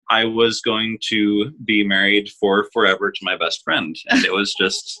I was going to be married for forever to my best friend. And it was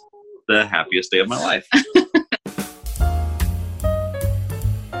just the happiest day of my life.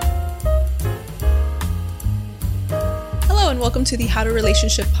 Hello and welcome to the How to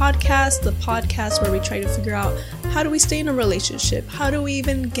Relationship podcast, the podcast where we try to figure out how do we stay in a relationship? How do we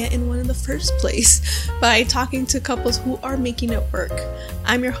even get in one in the first place? By talking to couples who are making it work.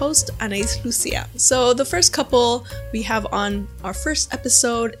 I'm your host, Anais Lucia. So the first couple we have on our first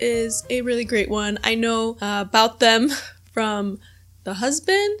episode is a really great one. I know about them from the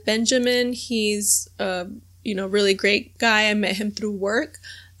husband, Benjamin. He's a really great guy. I met him through work,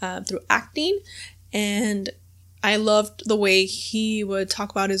 through acting, and I loved the way he would talk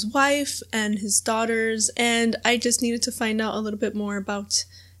about his wife and his daughters, and I just needed to find out a little bit more about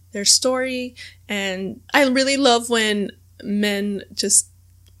their story. And I really love when men just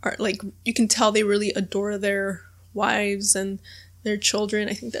are like, you can tell they really adore their wives and their children.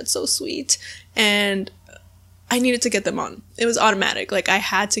 I think that's so sweet. And I needed to get them on. It was automatic. Like, I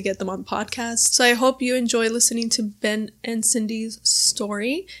had to get them on the podcast. So I hope you enjoy listening to Ben and Cindy's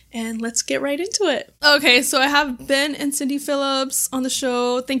story, and let's get right into it. Okay, so I have Ben and Cindy Phillips on the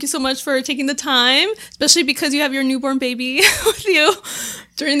show. Thank you so much for taking the time, especially because you have your newborn baby with you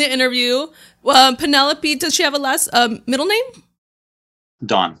during the interview. Penelope, does she have a last middle name?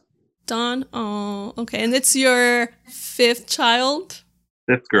 Dawn. Dawn. Oh, okay. And it's your fifth child?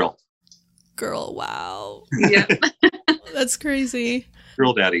 Fifth girl. Girl, wow. Yeah. That's crazy.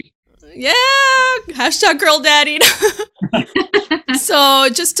 Girl daddy. Yeah. Hashtag girl daddy. So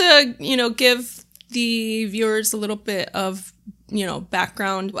just to, give the viewers a little bit of,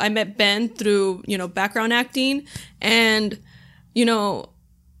 background. I met Ben through, background acting. And,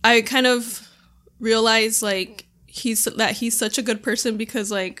 I kind of realized he's such a good person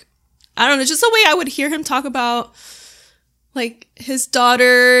because I don't know, just the way I would hear him talk about his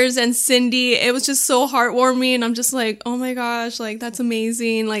daughters and Cindy, it was just so heartwarming. And I'm just like, oh my gosh, that's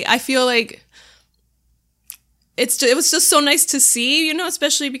amazing. I feel like it was just so nice to see,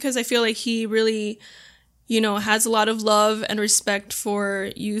 especially because I feel like he really, has a lot of love and respect for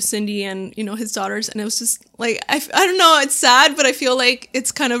you, Cindy, and, his daughters. And it was just I don't know, it's sad, but I feel like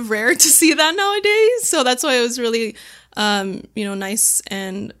it's kind of rare to see that nowadays. So that's why it was really, nice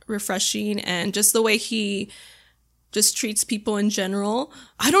and refreshing. And just the way he just treats people in general.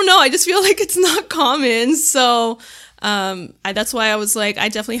 I don't know. I just feel like it's not common. So that's why I was like, I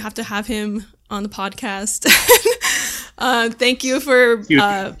definitely have to have him on the podcast. Thank you for...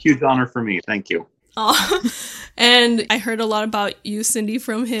 Huge honor for me. Thank you. And I heard a lot about you, Cindy,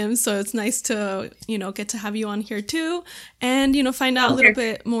 from him. So it's nice to, get to have you on here too. And, find out a little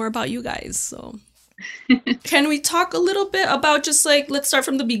bit more about you guys. So... Can we talk a little bit about just let's start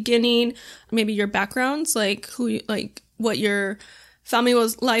from the beginning, maybe your backgrounds, what your family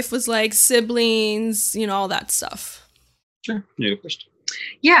life was like, siblings, all that stuff. Sure. You go first.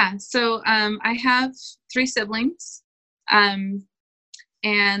 Yeah. So I have 3 siblings, and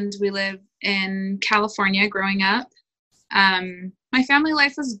we live in California growing up. My family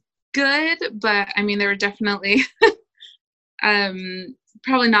life was good, but I mean, there were definitely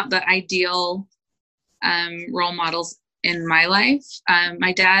probably not the ideal role models in my life.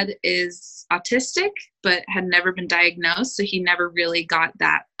 My dad is autistic, but had never been diagnosed. So he never really got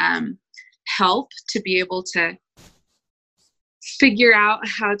that help to be able to figure out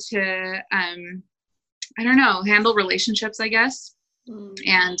how to, handle relationships, I guess,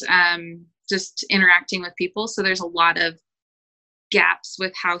 and just interacting with people. So there's a lot of gaps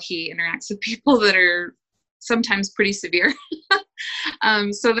with how he interacts with people that are sometimes pretty severe.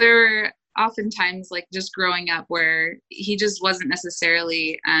 So there were oftentimes just growing up where he just wasn't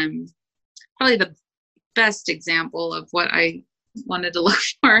necessarily probably the best example of what I wanted to look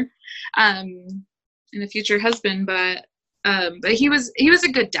for in a future husband, but he was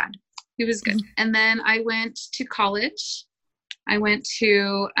a good dad. He was good. And then I went to college. I went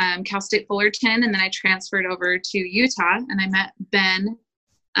to Cal State Fullerton, and then I transferred over to Utah, and I met Ben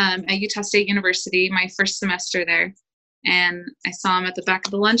at Utah State University my first semester there. And I saw him at the back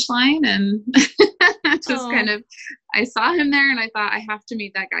of the lunch line, and I saw him there, and I thought, I have to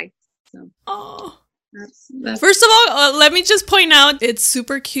meet that guy. So that's First of all, let me just point out, it's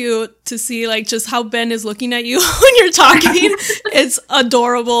super cute to see just how Ben is looking at you when you're talking. It's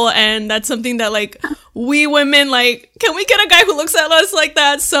adorable, and that's something that we women can we get a guy who looks at us like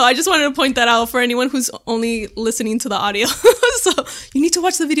that? So I just wanted to point that out for anyone who's only listening to the audio. So you need to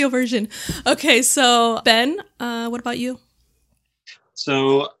watch the video version. Okay, so Ben, what about you?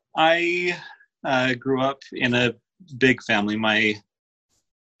 So I grew up in a big family. My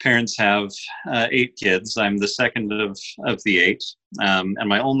parents have 8 kids. I'm the second of the 8. and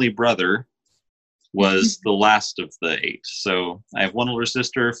my only brother was the last of the 8. So I have one older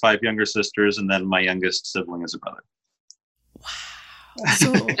sister, 5 younger sisters, and then my youngest sibling is a brother. Wow.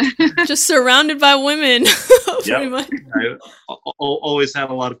 So just surrounded by women, pretty much. I always had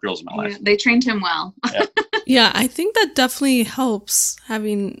a lot of girls in my life. Yeah, they trained him well. Yeah, I think that definitely helps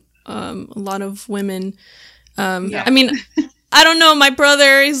having a lot of women. I mean, I don't know. My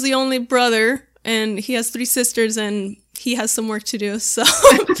brother is the only brother, and he has 3 sisters, and he has some work to do. So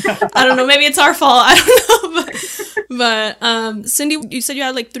I don't know. Maybe it's our fault. I don't know. But Cindy, you said you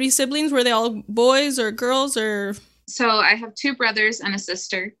had like 3 siblings. Were they all boys or girls or? So I have 2 brothers and a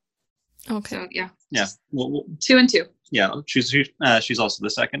sister. Okay. So yeah. Yeah. Well, 2 and 2. yeah. She's also the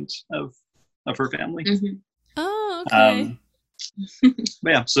second of her family. Mm-hmm. Oh, okay.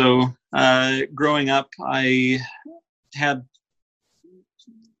 But yeah. So growing up, I had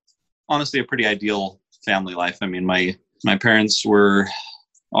honestly a pretty ideal family life. I mean, my parents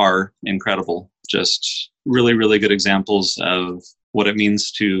are incredible. Just really, really good examples of what it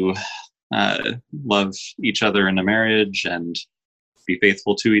means to love each other in a marriage and be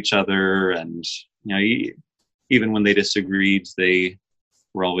faithful to each other. And, you know, even when they disagreed, they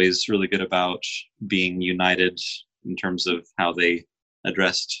were always really good about being united in terms of how they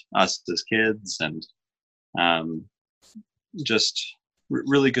addressed us as kids, and just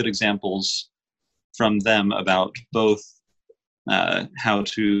really good examples from them about both how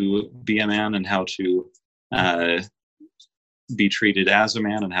to be a man and how to be treated as a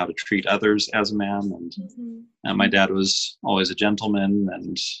man and how to treat others as a man. And my dad was always a gentleman,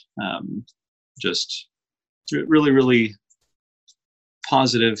 and just really, really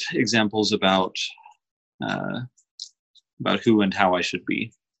positive examples about who and how I should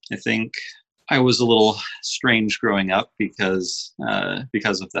be. I think I was a little strange growing up because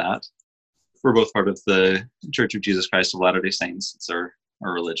of that. We're both part of the Church of Jesus Christ of Latter-day Saints. It's our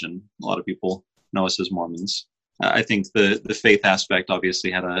religion. A lot of people know us as Mormons. I think the faith aspect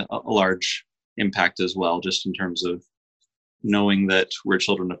obviously had a large impact as well, just in terms of knowing that we're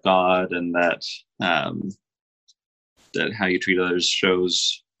children of God, and that that how you treat others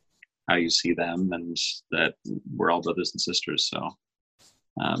shows how you see them, and that we're all brothers and sisters. So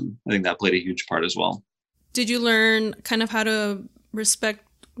I think that played a huge part as well. Did you learn kind of how to respect,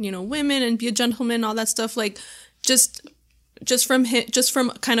 women and be a gentleman, all that stuff, like just from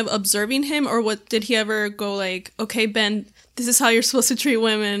kind of observing him, or what, did he ever go like, okay, Ben, this is how you're supposed to treat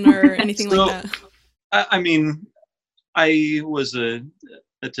women, or anything like that? I mean, I was a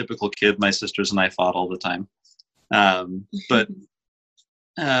typical kid. My sisters and I fought all the time. But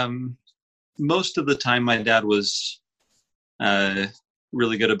most of the time my dad was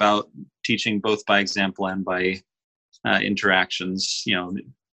really good about teaching both by example and by interactions,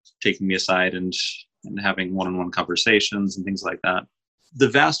 taking me aside and having one-on-one conversations and things like that. The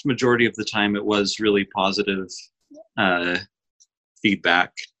vast majority of the time it was really positive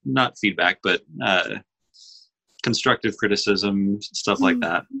feedback, not feedback, but constructive criticism, stuff like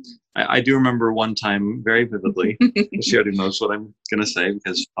that. I do remember one time very vividly. She already knows what I'm going to say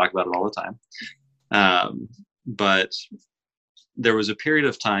because I talk about it all the time. But there was a period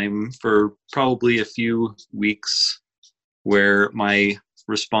of time for probably a few weeks where my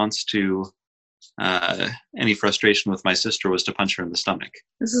response to any frustration with my sister was to punch her in the stomach.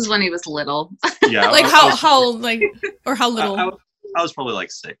 This is when he was little. Yeah. Like how little? I was probably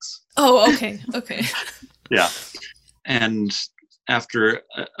like 6. Oh, okay. Yeah. And after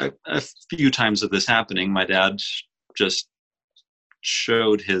a few times of this happening, my dad just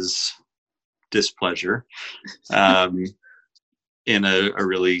showed his displeasure in a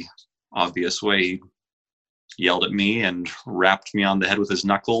really obvious way. He yelled at me and rapped me on the head with his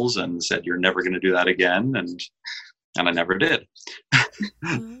knuckles and said, "You're never going to do that again." And I never did.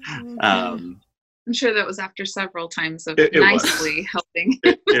 I'm sure that was after several times of it nicely helping.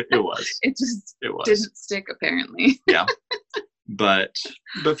 It was. It just It was. didn't stick, apparently. Yeah. But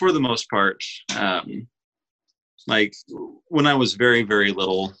for the most part, like when I was very, very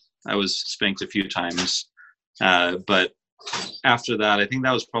little, I was spanked a few times. But after that, I think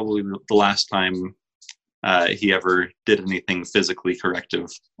that was probably the last time he ever did anything physically corrective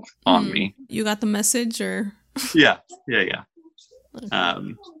on me. You got the message, or? Yeah. Okay.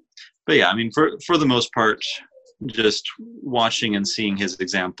 But yeah, I mean, for the most part, just watching and seeing his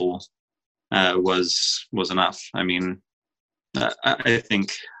example was enough. I mean, I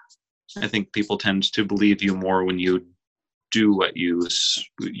think people tend to believe you more when you do what you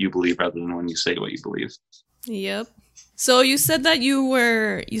believe rather than when you say what you believe. Yep. So you said that you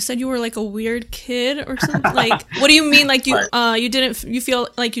were like a weird kid or something. Like, what do you mean? Like you feel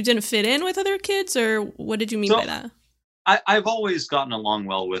like you didn't fit in with other kids, or what did you mean by that? I've always gotten along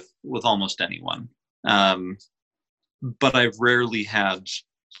well with almost anyone, but I've rarely had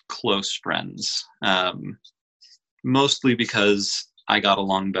close friends, mostly because I got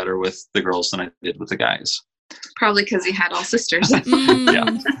along better with the girls than I did with the guys. Probably because you had all sisters.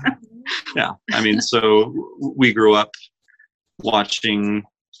 Yeah. I mean, so we grew up watching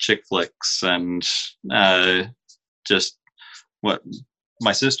chick flicks and just what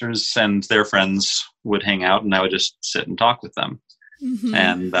my sisters and their friends would hang out, and I would just sit and talk with them. Mm-hmm.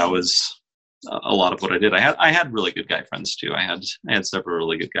 And that was a lot of what I did. I had really good guy friends too. I had several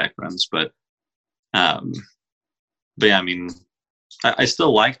really good guy friends, but yeah, I mean, I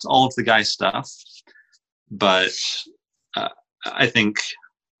still liked all of the guy stuff, but I think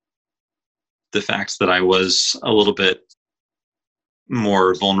the fact that I was a little bit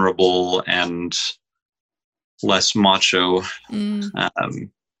more vulnerable and less macho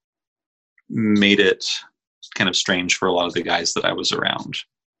made it kind of strange for a lot of the guys that I was around.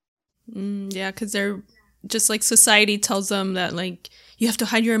 Yeah, because they're just like society tells them that like you have to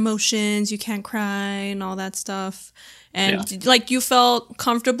hide your emotions, you can't cry and all that stuff. And like you felt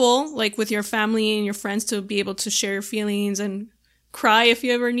comfortable like with your family and your friends to be able to share your feelings and cry if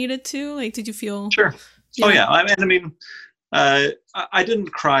you ever needed to. Like, did you feel? Sure. Yeah. Oh yeah. I mean, I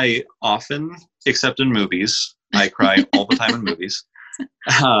didn't cry often except in movies. I cry all the time in movies.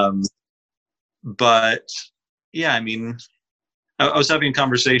 But yeah, I mean, I was having a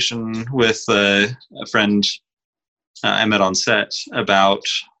conversation with a friend I met on set about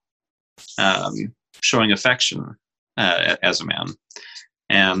showing affection as a man.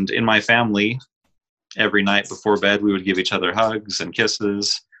 And in my family, every night before bed, we would give each other hugs and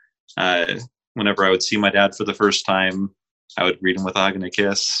kisses. Whenever I would see my dad for the first time, I would greet him with a hug and a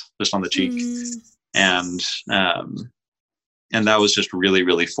kiss just on the cheek. And that was just really,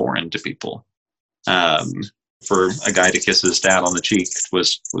 really foreign to people. For a guy to kiss his dad on the cheek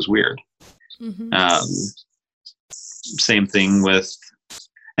was weird. Same thing with,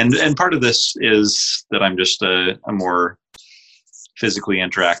 and part of this is that I'm just a more physically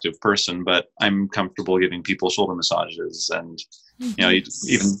interactive person, but I'm comfortable giving people shoulder massages and, you know,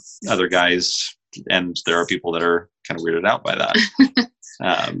 even other guys, and there are people that are kind of weirded out by that.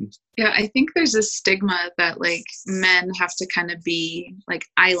 Yeah, I think there's a stigma that like men have to kind of be like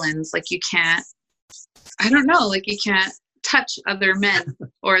islands, like you can't, I don't know, like you can't touch other men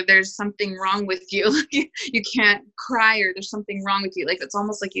or there's something wrong with you. You can't cry or there's something wrong with you. Like it's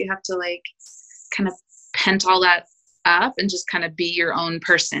almost like you have to like kind of pent all that up and just kind of be your own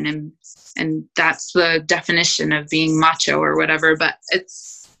person, and that's the definition of being macho or whatever. But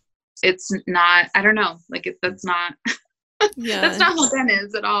it's not, I don't know, like that's not that's not how Ben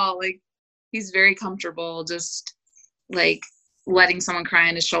is at all. Like he's very comfortable just like letting someone cry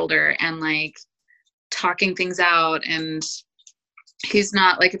on his shoulder and like talking things out. And he's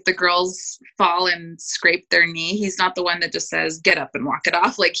not like, if the girls fall and scrape their knee, he's not the one that just says get up and walk it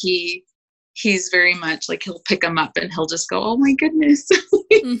off. Like he's very much like he'll pick them up and he'll just go, oh my goodness,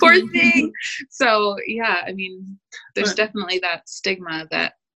 poor thing. So yeah, I mean, there's definitely that stigma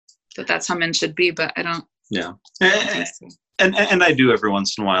that's how men should be, but I don't. Yeah, and I do every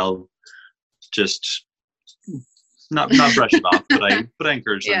once in a while, just not brush it off, but I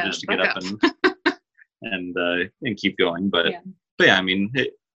encourage them just to get up and keep going. But yeah, I mean,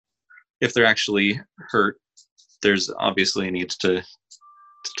 if they're actually hurt, there's obviously a need to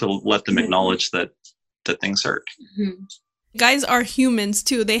let them acknowledge that things hurt. Guys are humans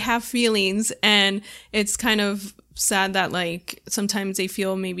too. They have feelings, and it's kind of sad that like sometimes they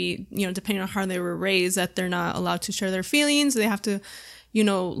feel maybe, you know, depending on how they were raised, that they're not allowed to share their feelings. They have to, you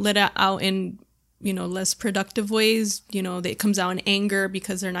know, let it out in, you know, less productive ways. You know, it comes out in anger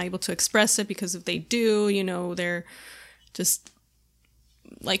because they're not able to express it, because if they do, you know, they're just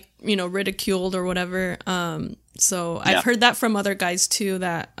like, you know, ridiculed or whatever. So I've heard that from other guys too,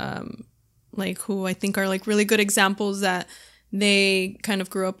 that like who I think are like really good examples, that they kind of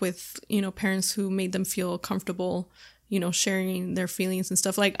grew up with, you know, parents who made them feel comfortable, you know, sharing their feelings and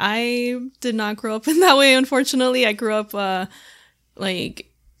stuff. Like I did not grow up in that way, unfortunately. I grew up like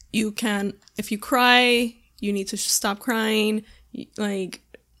you can, if you cry, you need to stop crying, like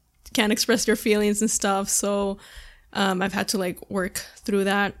can't express your feelings and stuff. So I've had to like work through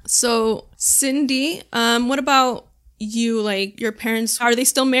that. So Cindy, what about you? Like your parents, are they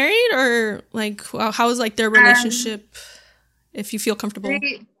still married, or like how is like their relationship? If you feel comfortable.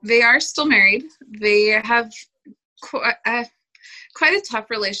 They are still married. They have quite a tough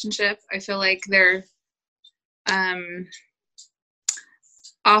relationship. I feel like they're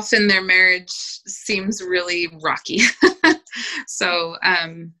often their marriage seems really rocky. So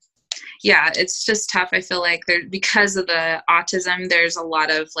yeah, it's just tough. I feel like there, because of the autism, there's a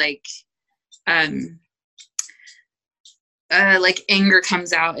lot of like anger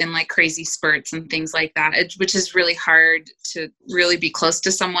comes out in like crazy spurts and things like that, which is really hard to really be close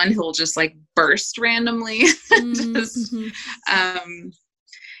to someone who will just like burst randomly. Just,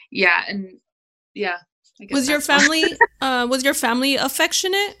 yeah. And yeah. I guess was your family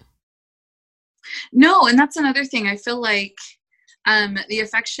affectionate? No. And that's another thing. I feel like the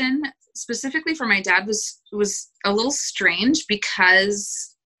affection specifically for my dad was a little strange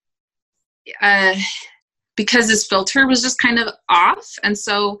because his filter was just kind of off. And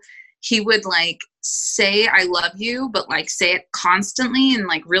so he would like say, I love you, but like say it constantly in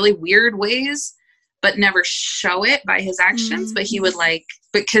like really weird ways, but never show it by his actions. Mm-hmm. But he would like,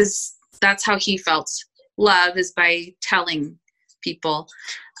 because that's how he felt love, is by telling people.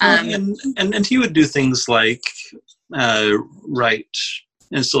 And he would do things like write,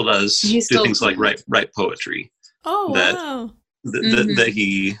 and still does things like write poetry. Oh, that, wow. That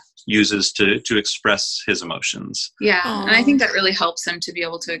he uses to express his emotions. Yeah. Aww. And I think that really helps him to be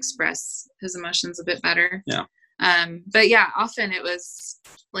able to express his emotions a bit better. Yeah. But yeah, often it was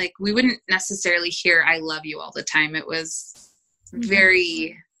like, we wouldn't necessarily hear I love you all the time. It was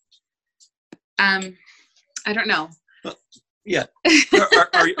very, I don't know. Yeah.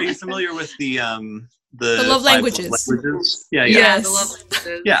 Are you familiar with the love languages? Yeah. Yeah, the love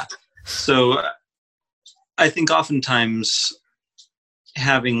languages. Yeah. So I think oftentimes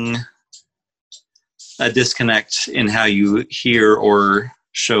having a disconnect in how you hear or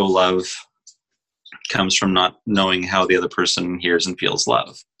show love comes from not knowing how the other person hears and feels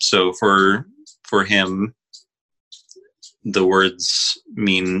love. So for him, the words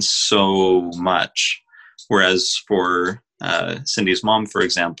mean so much, whereas for Cindy's mom, for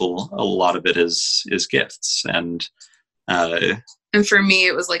example, a lot of it is gifts and for me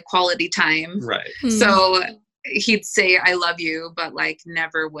it was like quality time. Right. So he'd say I love you, but like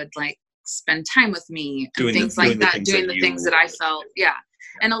never would like spend time with me and doing the things that I felt. Yeah.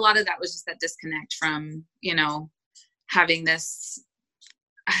 And a lot of that was just that disconnect from, having this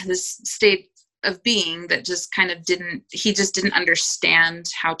state of being that just kind of he just didn't understand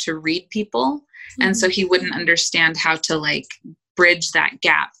how to read people. Mm-hmm. And so he wouldn't understand how to like bridge that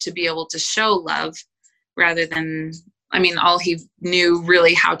gap to be able to show love, rather than, all he knew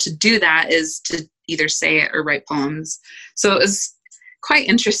really how to do that is to either say it or write poems. So it was quite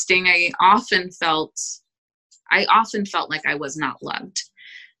interesting. I often felt like I was not loved,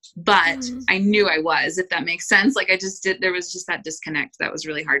 but I knew I was, if that makes sense. Like there was just that disconnect that was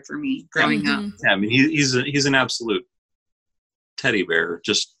really hard for me growing up. Yeah, he's an absolute teddy bear,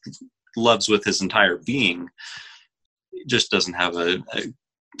 just loves with his entire being, just doesn't have a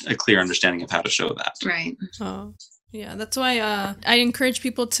clear understanding of how to show that. Right. Oh. Yeah, that's why I encourage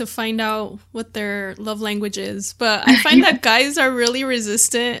people to find out what their love language is. But I find that guys are really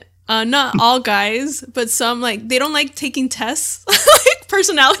resistant. Not all guys, but some, like, they don't like taking tests, like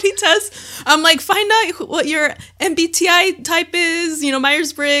personality tests. I'm like, find out what your MBTI type is,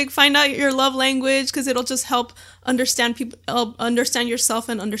 Myers-Briggs, find out your love language, because it'll just help understand people, understand yourself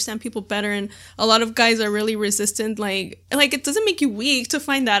and understand people better. And a lot of guys are really resistant. Like it doesn't make you weak to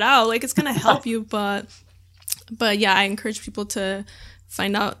find that out. Like, it's going to help you, But yeah, I encourage people to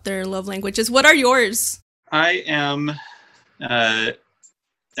find out their love languages. What are yours? I am extroverted.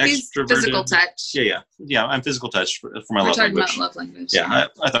 Physical touch. Yeah. I'm physical touch for my love language. We're talking about love language. Yeah,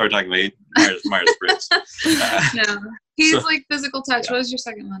 I thought we were talking about Myers-Briggs. No, he's like physical touch. Yeah. What was your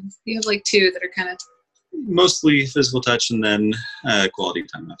second one? You have like two that are kind of mostly physical touch, and then quality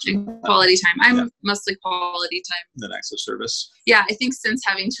time. Quality time. I'm mostly quality time. Then acts of service. Yeah, I think since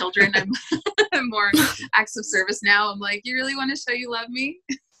having children, I'm more acts of service now. I'm like, you really want to show you love me?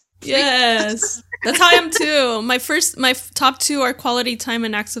 Yes, that's how I am too. My top two are quality time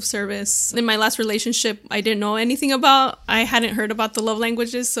and acts of service. In my last relationship, I didn't know anything about. I hadn't heard about the love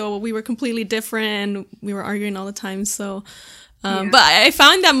languages, so we were completely different. And we were arguing all the time. So. But I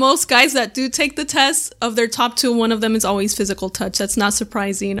found that most guys that do take the test, of their top two, one of them is always physical touch. That's not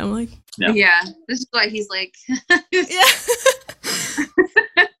surprising. I'm like, yeah, this is why he's like, yeah.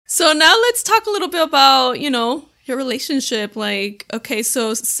 So now let's talk a little bit about, your relationship. Like, okay,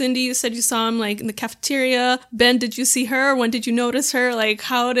 so Cindy, you said you saw him like in the cafeteria. Ben, did you see her? When did you notice her? Like,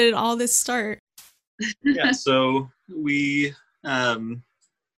 how did all this start? Yeah, so we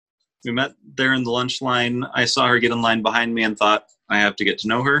met there in the lunch line. I saw her get in line behind me and thought, I have to get to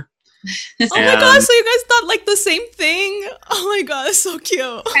know her. Oh my gosh, so you guys thought like the same thing? Oh my god, it's so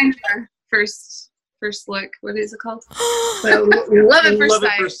cute. Kind of first look. What is it called? Love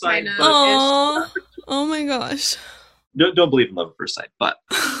at first sight. Oh my gosh. Don't believe in love at first sight, but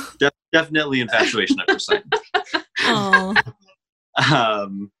definitely infatuation at first sight. Oh.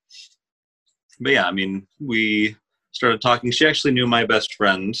 But yeah, I mean, we started talking. She actually knew my best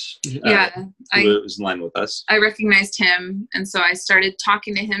friend. Who was in line with us. I recognized him, and so I started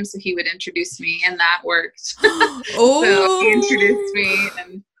talking to him so he would introduce me, and that worked. Oh. So he introduced me,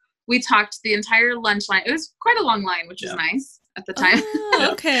 and we talked the entire lunch line. It was quite a long line, which was nice at the time. Oh,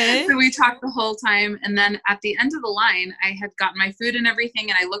 okay. So we talked the whole time, and then at the end of the line, I had gotten my food and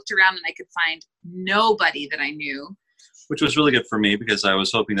everything, and I looked around and I could find nobody that I knew. Which was really good for me because I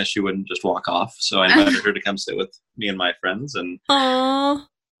was hoping that she wouldn't just walk off. So I invited her to come sit with me and my friends. And Aww.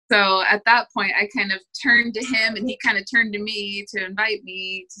 so at that point, I kind of turned to him, and he kind of turned to me to invite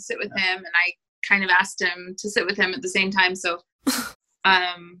me to sit with him. And I kind of asked him to sit with him at the same time. So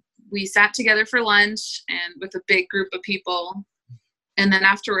we sat together for lunch and with a big group of people. And then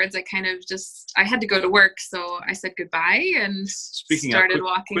afterwards, I kind of I had to go to work. So I said goodbye and started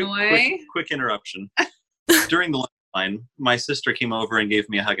walking away. Quick interruption. During the lunch line, my sister came over and gave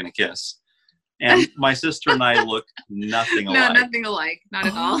me a hug and a kiss. And my sister and I look nothing alike. No, nothing alike. Not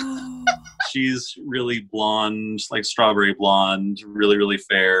at all. She's really blonde, like strawberry blonde, really, really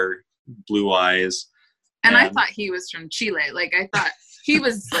fair, blue eyes. And I thought he was from Chile. Like, I thought he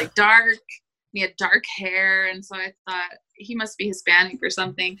was like dark. He had dark hair. And so I thought he must be Hispanic or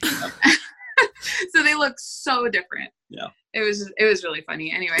something. So they look so different. Yeah. It was really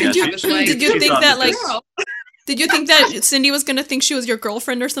funny. Anyway. Did you think that Cindy was going to think she was your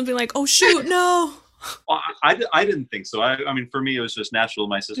girlfriend or something, like, oh, shoot, no? Well, I didn't think so. I mean, for me, it was just natural.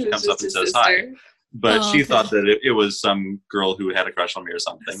 My sister comes up and says hi. But she thought that it was some girl who had a crush on me or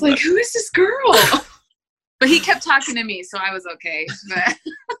something. It's like, who is this girl? But he kept talking to me, so I was okay. But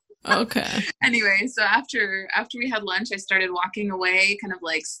okay. Anyway, so after we had lunch, I started walking away, kind of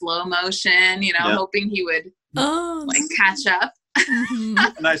like slow motion, hoping he would like catch up. Mm-hmm.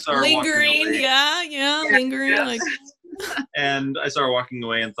 And I saw her lingering, walking away. Lingering, like. And I saw her walking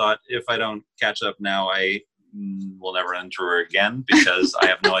away and thought, if I don't catch up now, I will never enter her again because I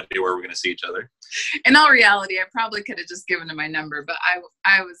have no idea where we're going to see each other. In all reality, I probably could have just given him my number, but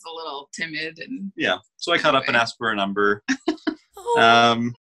I was a little timid and. Yeah, so I caught up and asked for a number.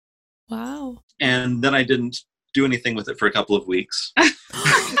 Wow. And then I didn't do anything with it for a couple of weeks.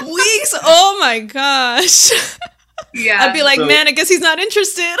 Weeks? Oh my gosh. Yeah. I'd be like, man, I guess he's not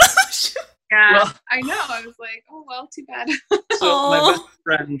interested. Yeah, well, I know. I was like, oh, well, too bad. So my best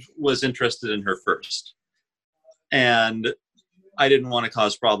friend was interested in her first. And I didn't want to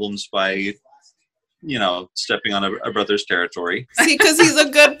cause problems by, stepping on a brother's territory. See, because he's a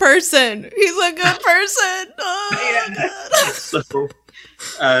good person. He's a good person. Oh, yeah. So,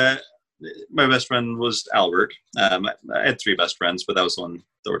 my best friend was Albert. I had 3 best friends, but that was the one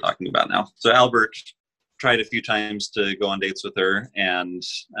that we're talking about now. So Albert tried a few times to go on dates with her, and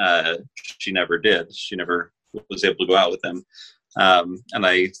she never did. She never was able to go out with him. And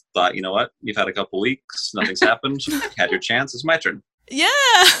I thought, you know what? You've had a couple weeks. Nothing's happened. You had your chance. It's my turn. Yeah.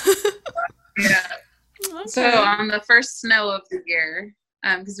 Yeah. Okay. So on the first snow of the year,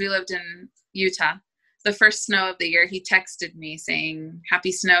 because we lived in Utah, the first snow of the year, he texted me saying,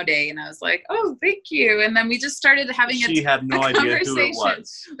 "Happy Snow Day." And I was like, "Oh, thank you." And then we just started having She had no idea who it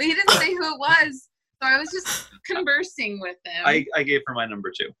was. But he didn't say who it was. So I was just conversing with him. I gave her my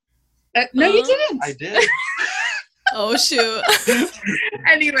number too. No, you didn't. I did. Oh, shoot.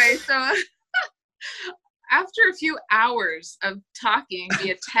 Anyway, so after a few hours of talking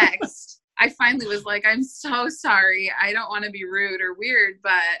via text, I finally was like, I'm so sorry. I don't want to be rude or weird,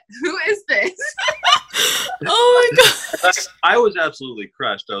 but who is this? Oh my gosh. I was absolutely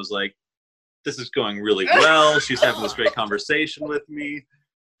crushed. I was like, this is going really well. She's having this great conversation with me.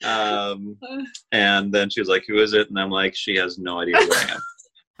 And then she was like, who is it? And I'm like, she has no idea who I am.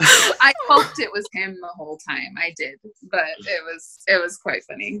 I hoped it was him the whole time. I did, but it was quite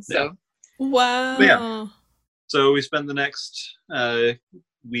funny. So wow. But yeah. So we spent the next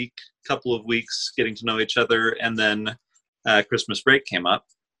couple of weeks getting to know each other, and then Christmas break came up,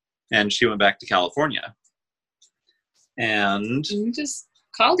 and she went back to California. And we just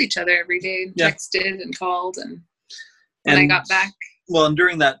called each other every day, texted and called, and when I got back. Well, and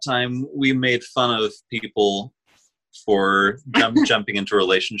during that time, we made fun of people for jumping into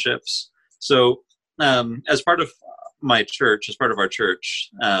relationships. So as part of our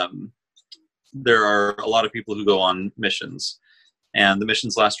church, there are a lot of people who go on missions. And the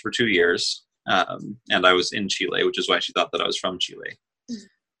missions last for 2 years. And I was in Chile, which is why she thought that I was from Chile.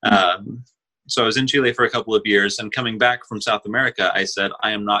 So I was in Chile for a couple of years, and coming back from South America, I said,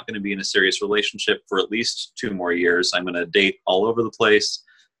 I am not going to be in a serious relationship for at least 2 more years. I'm going to date all over the place.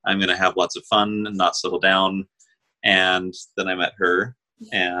 I'm going to have lots of fun and not settle down. And then I met her,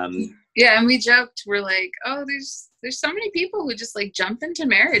 and Yeah, and we joked, we're like, oh, there's so many people who just like jump into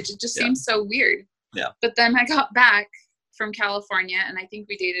marriage. It just seems so weird. Yeah. But then I got back from California, and I think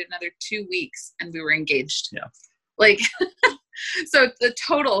we dated another 2 weeks, and we were engaged. Yeah. Like, so the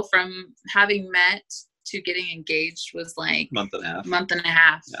total from having met to getting engaged was like month and a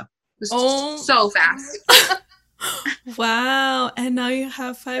half. Yeah. It was so fast. Wow. And now you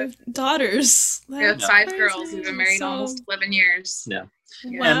have 5 daughters. We have 5 girls. We've been married almost 11 years. Yeah.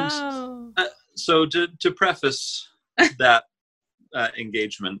 Wow. And so to preface that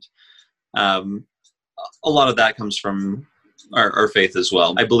engagement, a lot of that comes from our faith as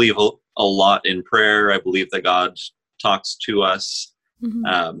well. I believe a lot in prayer. I believe that God talks to us,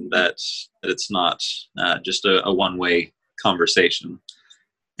 that it's not just a one-way conversation.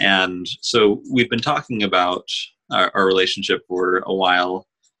 And so we've been talking about our relationship for a while.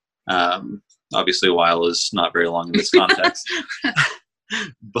 Obviously, a while is not very long in this context.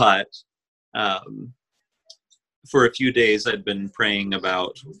 But for a few days, I'd been praying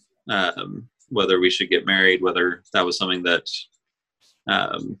about whether we should get married, whether that was something that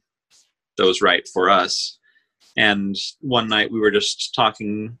was right for us. And one night we were just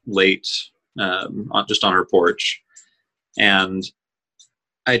talking late, just on her porch. And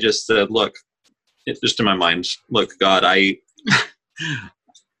I just said, look, just in my mind, look, God, I've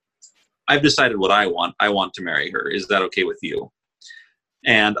decided what I want. I want to marry her. Is that okay with you?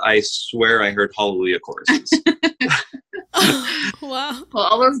 And I swear I heard hallelujah choruses. Wow. Well,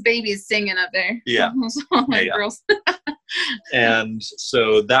 all those babies singing up there. Yeah. All my girls. And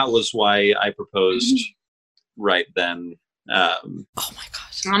so that was why I proposed right then. Oh my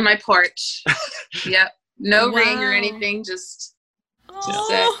gosh. On my porch. Yep. No ring or anything. Just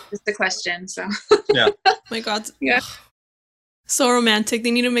a question. So. Yeah. Oh my God. Yeah. So romantic.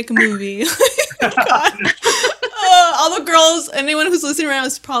 They need to make a movie. God. All the girls, anyone who's listening right now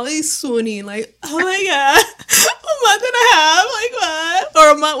is probably swooning. Like, oh my God, a month and a half? Like what?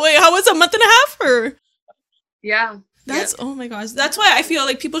 Or a month? Wait, how was a month and a half? Or yeah. That's oh my gosh. That's why I feel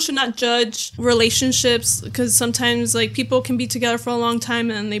like people should not judge relationships, because sometimes like people can be together for a long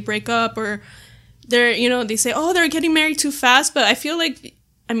time and they break up, or they're they say, oh, they're getting married too fast. But I feel like,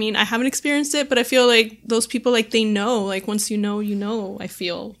 I mean, I haven't experienced it, but I feel like those people, like, they know, like, once you know, I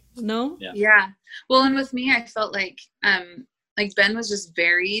feel. No? Yeah. Well, and with me, I felt like Ben was just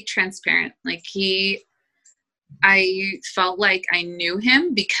very transparent. Like I felt like I knew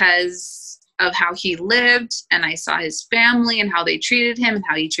him because of how he lived, and I saw his family and how they treated him and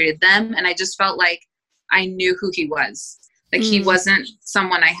how he treated them. And I just felt like I knew who he was. Like he wasn't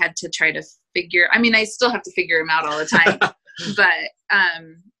someone I had to try to figure. I mean, I still have to figure him out all the time, but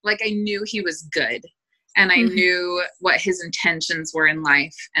like I knew he was good. And I knew what his intentions were in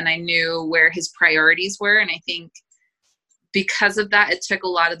life, and I knew where his priorities were. And I think because of that, it took a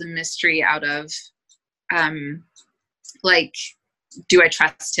lot of the mystery out of, like, do I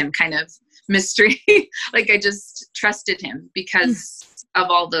trust him kind of mystery? Like, I just trusted him because of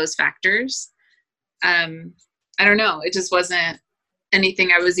all those factors. I don't know. It just wasn't anything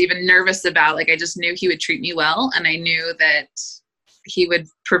I was even nervous about. Like, I just knew he would treat me well, and I knew that he would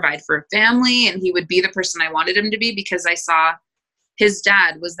provide for a family, and he would be the person I wanted him to be, because I saw his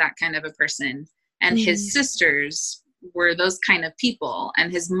dad was that kind of a person, and his sisters were those kind of people,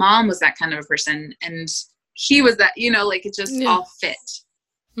 and his mom was that kind of a person, and he was that, like it just all fit.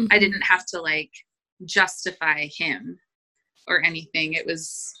 I didn't have to like justify him or anything. It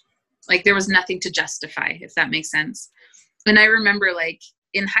was like, there was nothing to justify, if that makes sense. And I remember like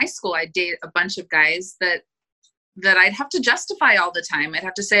in high school, I dated a bunch of guys that I'd have to justify all the time. I'd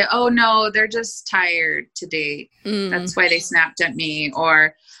have to say, oh no, they're just tired to date. That's why they snapped at me.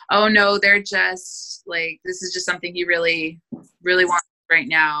 Or, oh no, they're just like, this is just something you really, really want right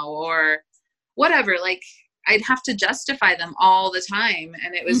now, or whatever. Like, I'd have to justify them all the time.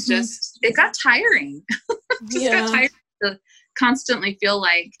 And it was just, it got tiring. Got tired to constantly feel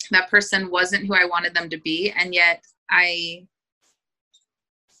like that person wasn't who I wanted them to be. And yet I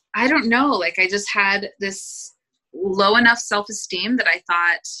don't know, like I just had this low enough self-esteem that I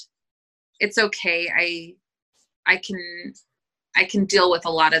thought it's okay. I can deal with a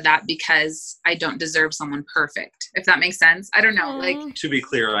lot of that because I don't deserve someone perfect, if that makes sense. I don't know. Like, to be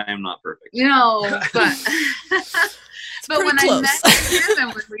clear, I am not perfect. No, but but when close. I met him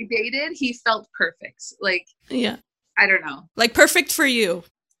and when we dated, he felt perfect. Like, yeah, I don't know. Like perfect for you.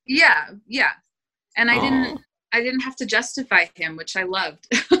 Yeah. And I didn't have to justify him, which I loved.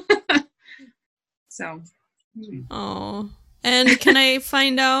 So. Oh. And can I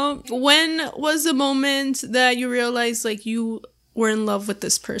find out, when was the moment that you realized like you were in love with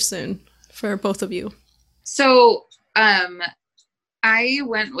this person for both of you? So, I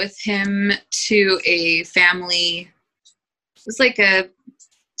went with him to a family. It was like a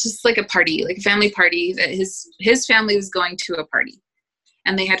party, like a family party that his family was going to a party,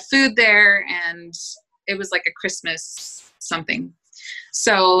 and they had food there, and it was like a Christmas something.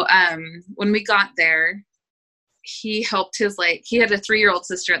 So when we got there, he helped he had a 3-year-old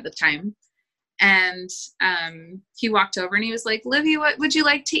sister at the time. And he walked over and he was like, Livy, what would you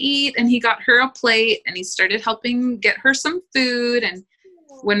like to eat? And he got her a plate and he started helping get her some food. And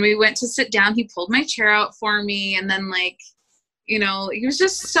when we went to sit down, he pulled my chair out for me. And then he was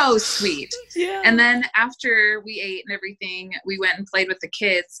just so sweet. Yeah. And then after we ate and everything, we went and played with the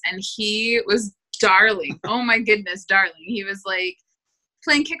kids, and he was darling. Oh my goodness, darling. He was like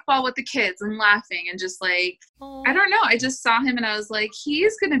playing kickball with the kids and laughing and just like, Aww. I don't know. I just saw him and I was like,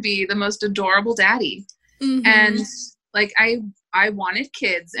 he's going to be the most adorable daddy. Mm-hmm. And like, I wanted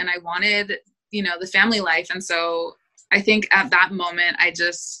kids and I wanted, the family life. And so I think at that moment, I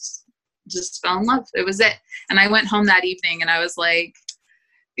just fell in love. It was it. And I went home that evening and I was like,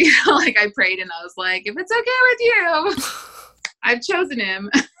 I prayed and I was like, if it's okay with you, I've chosen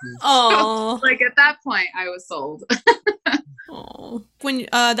him. Oh, So, at that point I was sold. oh. When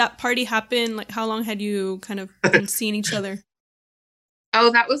that party happened, how long had you kind of been seeing each other?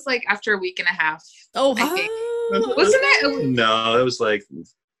 Oh, that was after a week and a half. Oh, I think. wow. Wasn't it? No, it was 3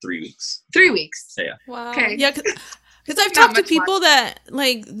 weeks. 3 weeks. Yeah. Wow. Okay. Yeah, because I've Not talked to much people that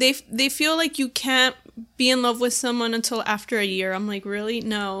they feel like you can't be in love with someone until after a year. I'm like, really?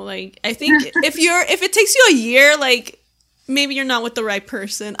 No. I think if it takes you a year, maybe you're not with the right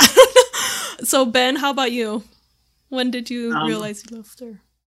person. I don't know. So Ben, how about you? When did you realize you loved her?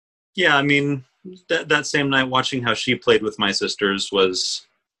 Yeah, I mean, that same night watching how she played with my sisters was,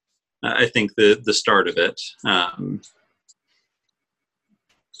 I think, the start of it.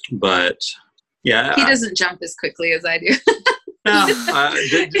 But yeah, He doesn't jump as quickly as I do.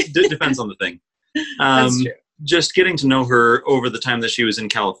 depends on the thing. That's true. Just getting to know her over the time that she was in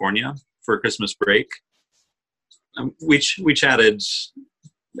California for Christmas break. We chatted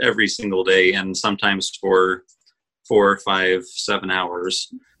every single day, and sometimes for 4, 5, 7 hours.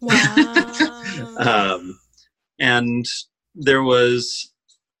 Wow. And there was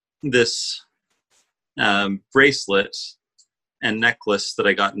this bracelet and necklace that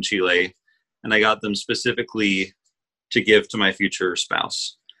I got in Chile, and I got them specifically to give to my future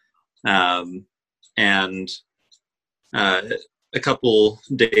spouse. And a couple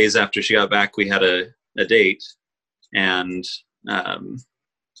days after she got back, we had a date, and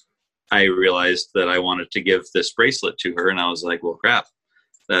I realized that I wanted to give this bracelet to her, and I was like, well, crap,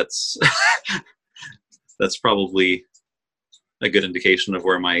 that's that's probably a good indication of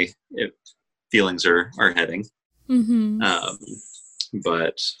where my feelings are heading. Mm-hmm.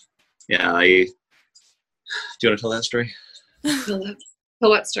 But yeah, do you want to tell that story? The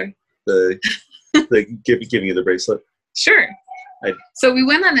what story? The giving you the bracelet. Sure. So we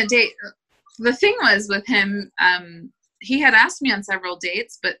went on a date. The thing was with him, he had asked me on several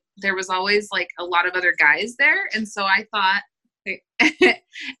dates, but there was always a lot of other guys there. And so I thought,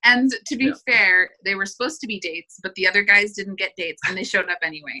 and to be fair, they were supposed to be dates, but the other guys didn't get dates and they showed up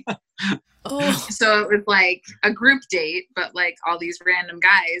anyway. Oh. So it was a group date, but all these random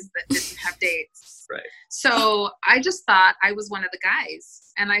guys that didn't have dates. Right. So I just thought I was one of the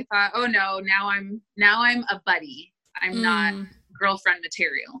guys, and I thought, oh no, now I'm a buddy. I'm not girlfriend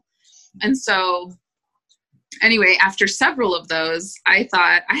material. And so anyway, after several of those, I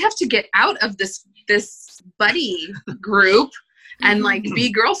thought I have to get out of this buddy group and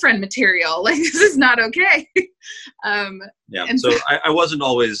be girlfriend material. This is not okay. Yeah. So I wasn't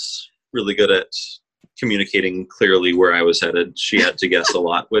always really good at communicating clearly where I was headed. She had to guess a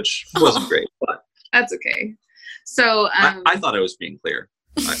lot, which wasn't great, but that's okay. So I thought I was being clear.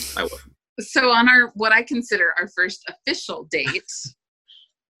 I wasn't. So on what I consider our first official date,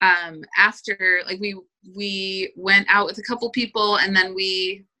 after we went out with a couple people, and then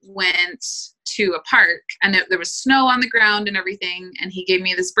we went to a park, and there was snow on the ground and everything, and he gave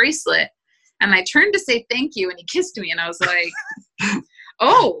me this bracelet, and I turned to say thank you, and he kissed me, and I was like,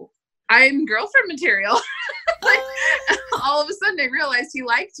 oh, I'm girlfriend material. All of a sudden I realized he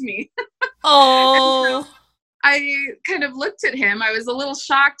liked me. Oh. I kind of looked at him. I was a little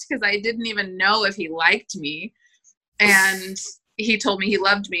shocked because I didn't even know if he liked me. And he told me he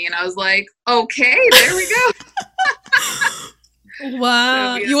loved me. And I was like, okay, there we go.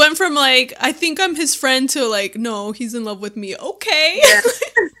 Wow. So, yeah. You went from I think I'm his friend to no, he's in love with me. Okay.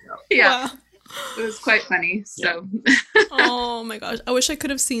 Yeah. Wow. It was quite funny. So. Oh my gosh. I wish I could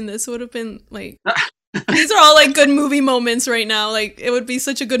have seen this. It would have been these are all good movie moments right now. It would be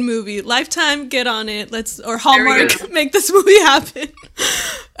such a good movie. Lifetime, get on it. Or Hallmark, make this movie happen.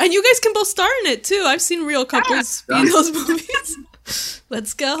 And you guys can both star in it too. I've seen real couples be in those movies.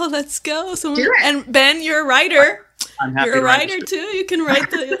 Let's go. And Ben, you're a writer. I'm happy. You're a writer too. You can write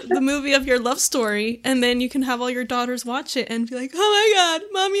the movie of your love story, and then you can have all your daughters watch it and be like, "Oh my God,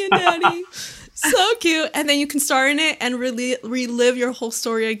 mommy and daddy, so cute!" And then you can star in it and really relive your whole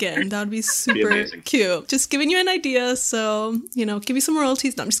story again. That would be super cute. Just giving you an idea. So give you some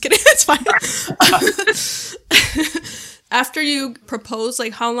royalties. No, I'm just kidding. It's fine. After you proposed,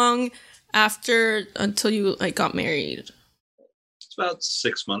 like how long until you got married? It's about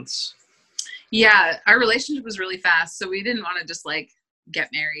 6 months. Yeah, our relationship was really fast, so we didn't want to just get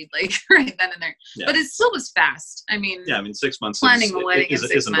married right then and there. Yeah. But it still was fast. I mean, 6 months. Planning a wedding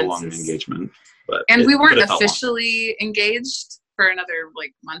isn't a long engagement, but we weren't officially engaged for another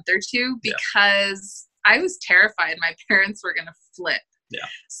month or two because I was terrified my parents were going to flip. Yeah.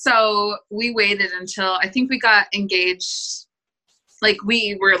 So we waited until I think we got engaged.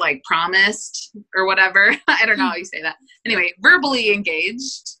 We were promised or whatever. I don't know how you say that. Anyway, verbally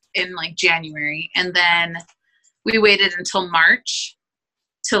engaged in January, and then we waited until March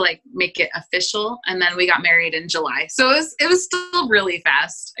to make it official, and then we got married in July. So it was still really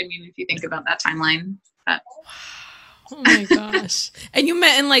fast. I mean, if you think about that timeline. But. Oh my gosh! And you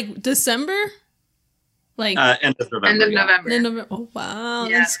met in December, end of November. End of November. Oh wow!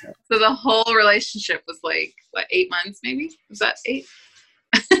 Yeah. So the whole relationship was 8 months, maybe? Was that 8?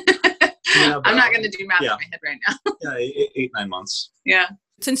 I'm not going to do math in my head right now. 8, 9 months. Yeah.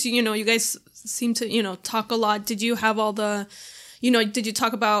 Since you guys seem to talk a lot, did you have all the did you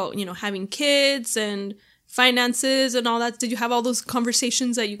talk about having kids and finances and all that? Did you have all those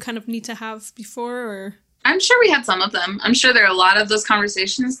conversations that you kind of need to have before? Or I'm sure we had some of them. I'm sure there are a lot of those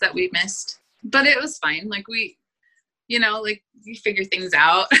conversations that we missed, but it was fine. We figure things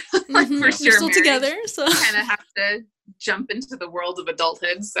out. We're still together, so kind of have to jump into the world of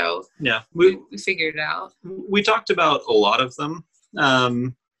adulthood. So yeah, we figured it out. We talked about a lot of them.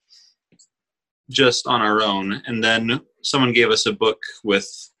 Just on our own, and then someone gave us a book with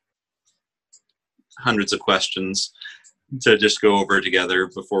hundreds of questions to just go over together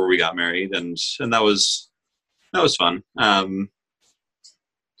before we got married, and that was fun. Funny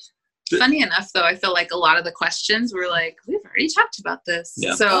enough, though, I feel like a lot of the questions were we've already talked about this.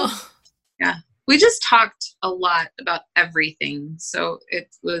 Yeah. So yeah, we just talked a lot about everything. So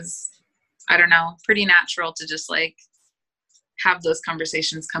it was, I don't know, pretty natural to just have those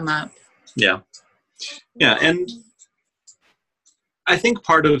conversations come up. Yeah. And I think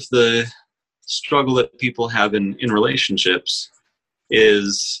part of the struggle that people have in relationships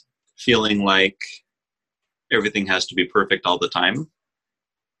is feeling like everything has to be perfect all the time.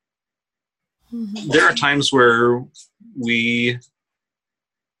 Mm-hmm. There are times where we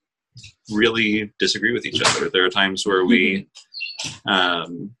really disagree with each other. There are times where we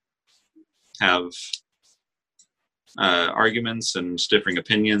have arguments and differing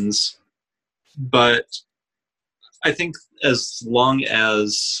opinions. But I think as long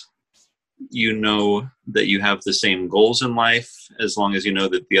as you know that you have the same goals in life, as long as you know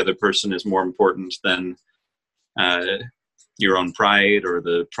that the other person is more important than your own pride or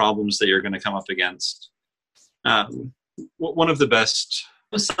the problems that you're going to come up against. Some of the best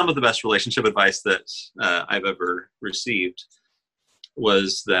relationship advice that I've ever received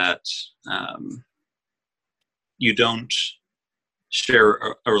was that you don't share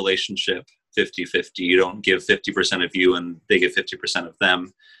a relationship 50-50. You don't give 50% of you and they give 50% of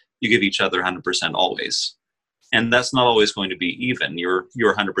them. You give each other 100% always. And that's not always going to be even. Your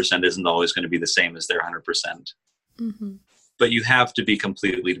 100% isn't always going to be the same as their 100%. Mm-hmm. But you have to be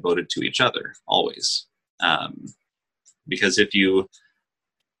completely devoted to each other always. Because if you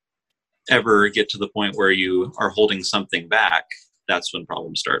ever get to the point where you are holding something back, that's when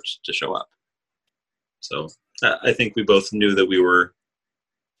problems start to show up. So I think we both knew that we were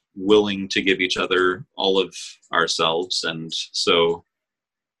willing to give each other all of ourselves. And so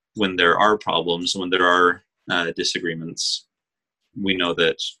when there are problems, when there are disagreements, we know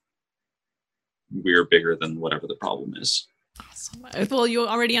that we're bigger than whatever the problem is. Awesome. Well, you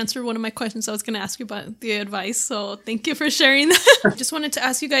already answered one of my questions. I was going to ask you about the advice, so thank you for sharing that. Just wanted to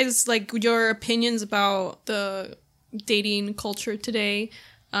ask you guys, your opinions about the dating culture today.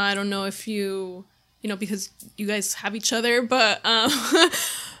 I don't know if you because you guys have each other, but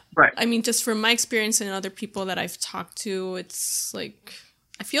right. I mean, just from my experience and other people that I've talked to, it's I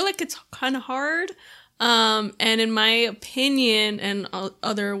feel like it's kind of hard. And in my opinion, and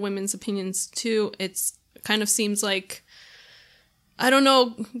other women's opinions too, it kind of seems like I don't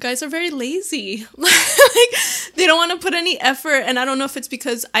know, guys are very lazy. Like, they don't want to put any effort. And I don't know if it's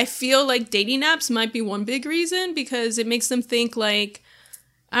because I feel like dating apps might be one big reason, because it makes them think like,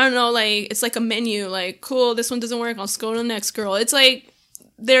 I don't know, like, it's like a menu, like, cool, this one doesn't work, I'll just go to the next girl. It's like,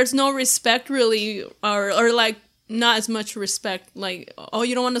 there's no respect really, or like, not as much respect. Like, oh,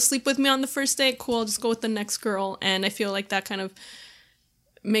 you don't want to sleep with me on the first date? Cool, I'll just go with the next girl. And I feel like that kind of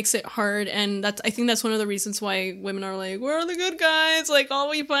makes it hard. And I think that's one of the reasons why women are like, where are the good guys? Like, all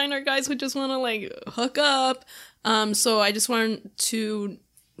we find are guys who just want to, like, hook up. So I just wanted to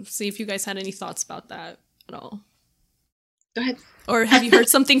see if you guys had any thoughts about that at all. Go ahead. Or have you heard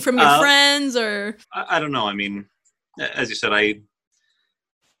something from your friends, or? I don't know. I mean, as you said,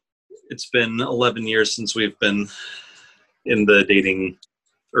 it's been 11 years since we've been in the dating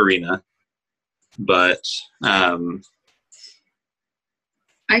arena, but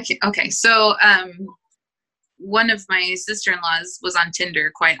okay. So one of my sister-in-laws was on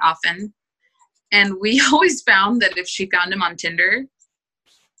Tinder quite often, and we always found that if she found him on Tinder,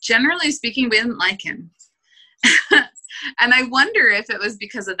 generally speaking, we didn't like him. And I wonder if it was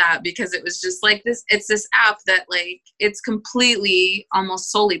because of that, because it was just like this, it's this app that, like, it's completely almost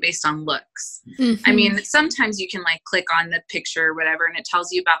solely based on looks. Mm-hmm. I mean, sometimes you can, like, click on the picture or whatever and it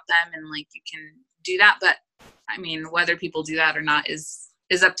tells you about them and, like, you can do that. But I mean, whether people do that or not is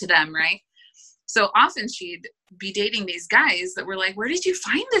up to them, right? So often she'd be dating these guys that were like, where did you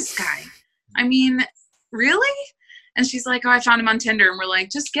find this guy? I mean, really? And she's like, oh, I found him on Tinder. And we're like,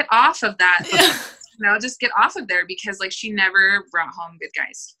 just get off of that. Just get off of there, because, like, she never brought home good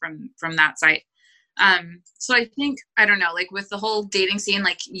guys from that site. So I think, I don't know, like, with the whole dating scene,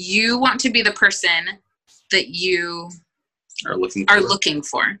 like, you want to be the person that you are looking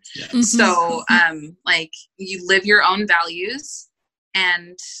for. Yeah. Mm-hmm. So, like, you live your own values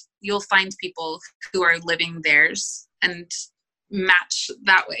and you'll find people who are living theirs and match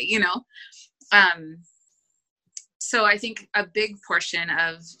that way, you know? So I think a big portion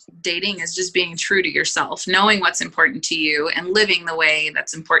of dating is just being true to yourself, knowing what's important to you and living the way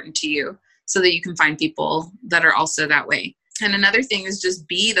that's important to you, so that you can find people that are also that way. And another thing is just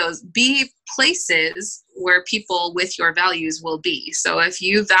be places where people with your values will be. So if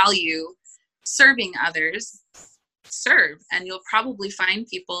you value serving others, serve, and you'll probably find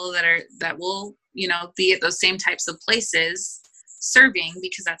people that will, you know, be at those same types of places serving,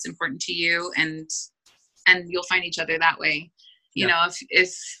 because that's important to you, and you'll find each other that way. You know,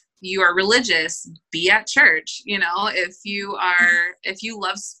 if you are religious, be at church. You know, if you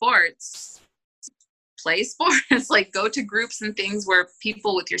love sports, play sports. Like, go to groups and things where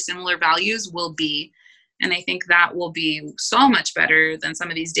people with your similar values will be. And I think that will be so much better than some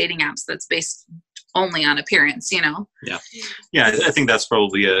of these dating apps that's based only on appearance, you know? Yeah, I think that's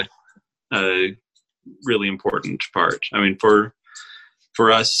probably a really important part. I mean, for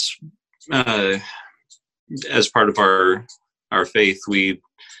us, as part of our faith, we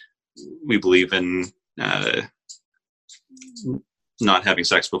believe in not having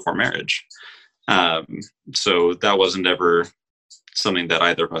sex before marriage. So that wasn't ever something that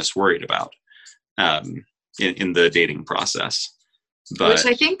either of us worried about in the dating process. But, which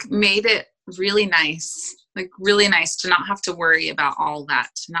I think made it really nice to not have to worry about all that,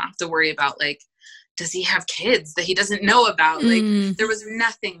 to not have to worry about, like, does he have kids that he doesn't know about? Like, there was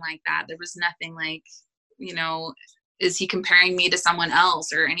nothing like that. There was nothing like, you know, is he comparing me to someone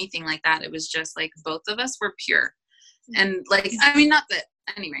else or anything like that? It was just like, both of us were pure. And, like, I mean, not that,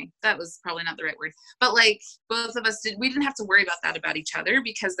 anyway, that was probably not the right word, but, like, both of us we didn't have to worry about that about each other,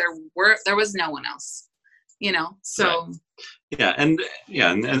 because there was no one else, you know? So. Right. And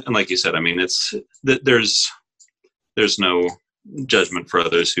like you said, I mean, it's there's no judgment for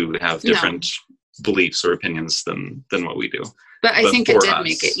others who have different beliefs or opinions than what we do. But I think it did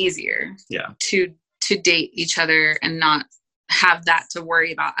make it easier. Yeah. To date each other and not have that to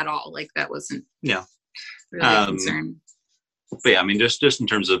worry about at all. Like, that wasn't really a concern. But yeah, I mean, just in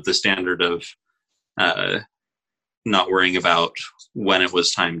terms of the standard of not worrying about when it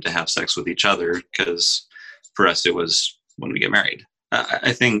was time to have sex with each other, because for us it was when we get married.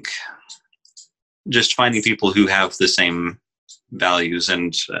 I think just finding people who have the same values,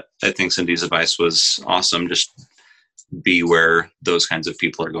 and I think Cindy's advice was awesome. Just be where those kinds of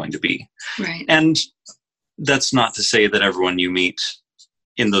people are going to be. Right. And that's not to say that everyone you meet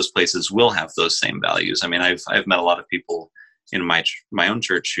in those places will have those same values. I mean, I've met a lot of people in my own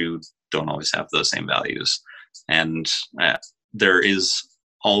church who don't always have those same values. And there is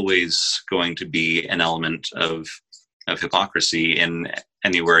always going to be an element of hypocrisy in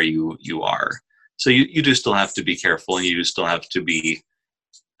anywhere you are. So you do still have to be careful, and you do still have to be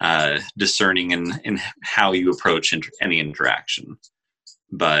discerning in how you approach any interaction.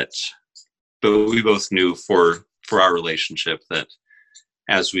 But we both knew for our relationship that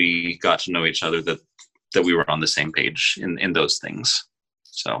as we got to know each other, that we were on the same page in those things.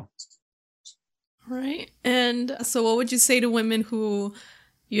 So. Right. And so what would you say to women who,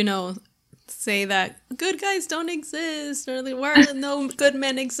 say that good guys don't exist, or why no good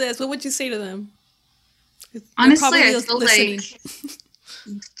men exist? What would you say to them? Honestly, I feel listening.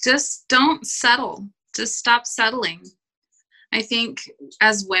 Just don't settle. Just stop settling. I think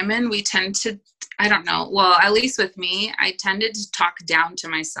as women, we tend to, I don't know, well, at least with me, I tended to talk down to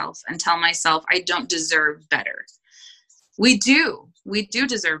myself and tell myself I don't deserve better. We do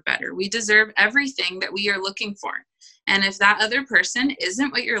deserve better. We deserve everything that we are looking for. And if that other person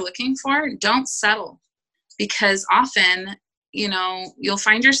isn't what you're looking for, don't settle. Because often, you'll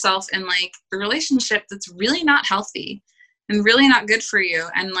find yourself in like a relationship that's really not healthy and really not good for you.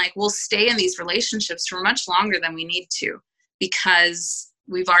 And like, we'll stay in these relationships for much longer than we need to, because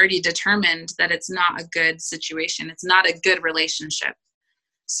we've already determined that it's not a good situation. It's not a good relationship.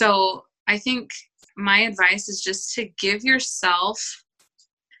 So I think my advice is just to give yourself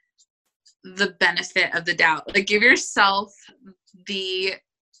the benefit of the doubt. Like, give yourself the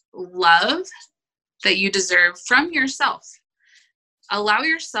love that you deserve from yourself. Allow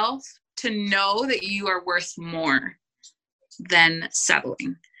yourself to know that you are worth more than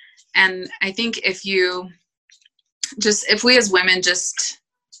settling. And I think if we as women just,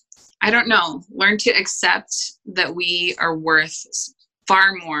 I don't know, learn to accept that we are worth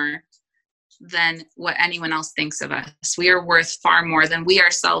far more than what anyone else thinks of us. We are worth far more than we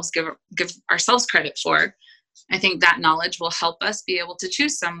ourselves give ourselves credit for. I think that knowledge will help us be able to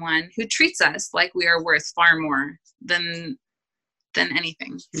choose someone who treats us like we are worth far more than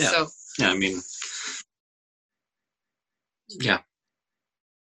anything. Yeah. So yeah, I mean, yeah.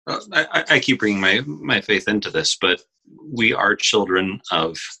 I keep bringing my faith into this, but we are children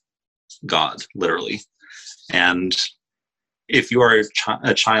of God, literally. And if you are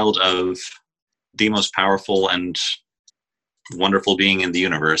a child of the most powerful and wonderful being in the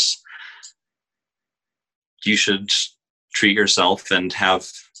universe, you should treat yourself and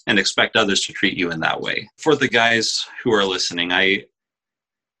expect others to treat you in that way. For the guys who are listening, I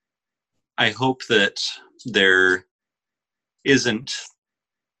hope that there isn't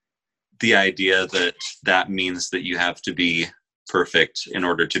the idea that means that you have to be perfect in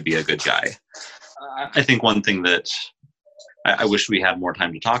order to be a good guy. I think one thing that I wish we had more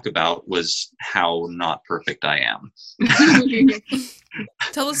time to talk about was how not perfect I am.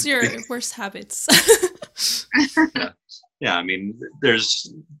 Tell us your worst habits. Yeah, I mean,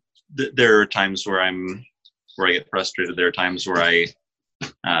 there are times where I get frustrated. There are times where I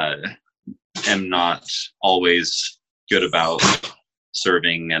am not always good about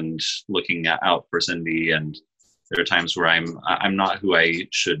serving and looking out for Cindy, and there are times where I'm not who I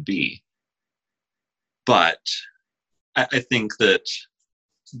should be. But I think that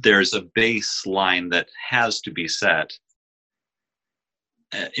there's a baseline that has to be set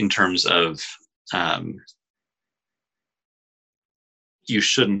in terms of you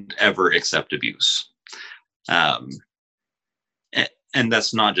shouldn't ever accept abuse. And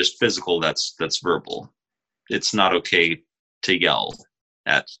that's not just physical, that's verbal. It's not okay to yell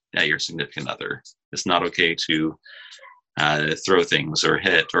at your significant other. It's not okay to throw things or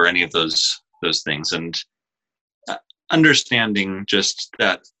hit or any of those things. And understanding just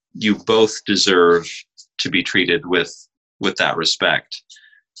that you both deserve to be treated with that respect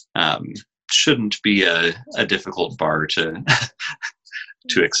shouldn't be a difficult bar to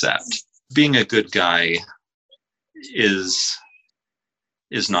to accept. Being a good guy is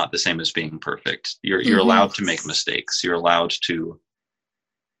not the same as being perfect. You're allowed to make mistakes. You're allowed to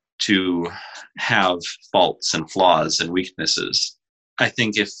have faults and flaws and weaknesses. I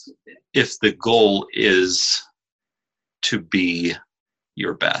think if the goal is to be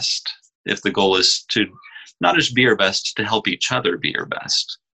your best, if the goal is to not just be your best, to help each other be your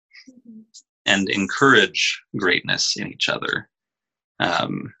best and encourage greatness in each other,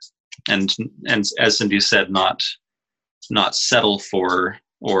 and as Cindy said, not settle for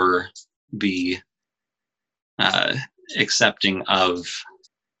or be accepting of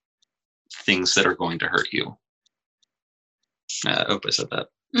things that are going to hurt you. I hope I said that.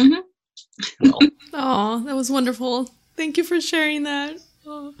 Well. Oh, that was wonderful. Thank you for sharing that.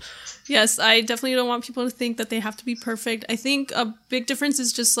 Oh. Yes, I definitely don't want people to think that they have to be perfect. I think a big difference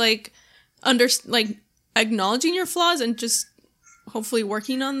is just acknowledging your flaws and just hopefully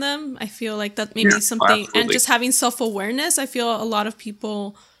working on them. I feel like that may be something, absolutely. And just having self-awareness. I feel a lot of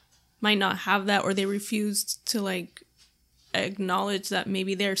people might not have that, or they refuse to acknowledge that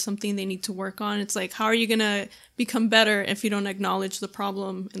maybe there's something they need to work on. It's like, how are you going to become better if you don't acknowledge the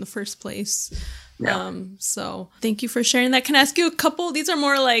problem in the first place? Yeah. So thank you for sharing that. Can I ask you a couple? These are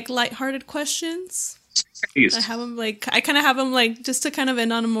more like lighthearted questions. Please. I kind of have them like just to kind of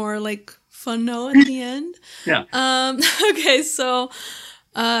end on a more like fun note at the end. Yeah. Okay. So,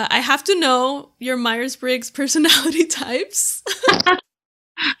 I have to know your Myers-Briggs personality types.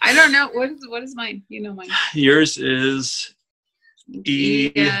 I don't know. What is mine? You know mine. Yours is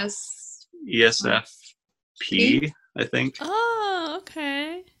ESFP, I think. Oh,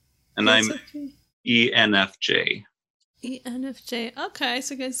 okay. And That's I'm okay. ENFJ. ENFJ. Okay,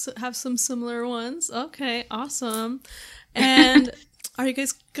 so you guys have some similar ones. Okay, awesome. And are you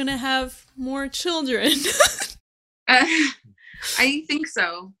guys gonna have more children? I think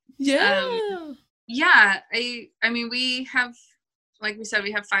so. Yeah. Yeah. I mean, we have, like we said,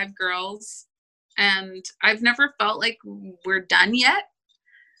 we have 5 girls, and I've never felt like we're done yet.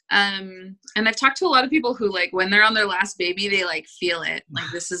 And I've talked to a lot of people who, like, when they're on their last baby, they like feel it.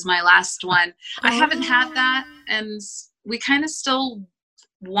 Like, this is my last one. I haven't had that, and we kind of still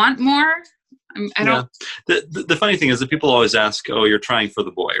want more. I don't. Yeah. The funny thing is that people always ask, "Oh, you're trying for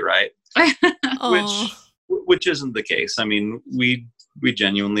the boy, right?" Which isn't the case. I mean, we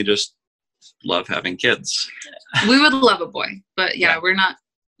genuinely just love having kids. We would love a boy, but yeah, we're not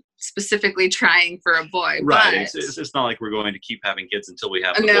specifically trying for a boy. Right. But It's not like we're going to keep having kids until we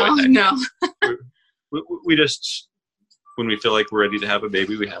have a no, boy. No. we just, when we feel like we're ready to have a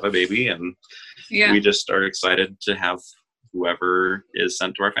baby, we have a baby, and we just are excited to have whoever is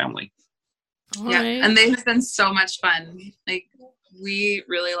sent to our family. All yeah, right. and they have been so much fun. Like, we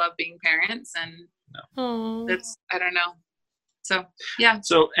really love being parents, and that's, I don't know. So, yeah.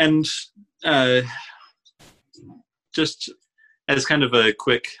 So, and just as kind of a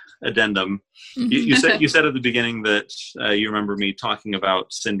quick addendum, you said at the beginning that you remember me talking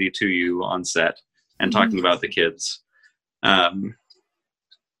about Cindy to you on set and talking about the kids. I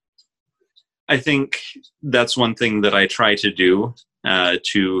think that's one thing that I try to do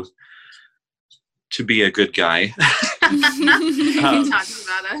to be a good guy. He talks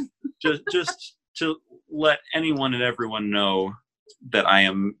about it. Just to let anyone and everyone know that I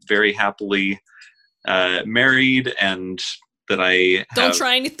am very happily married, and that I don't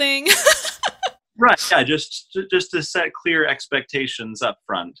try anything. Right. Yeah. Just to set clear expectations up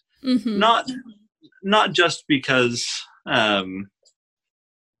front. Mm-hmm. Not just because I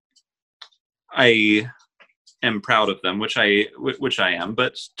am proud of them, which I am,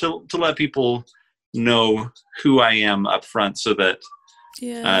 but to let people know who I am up front, so that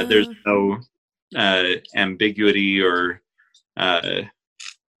there's no ambiguity or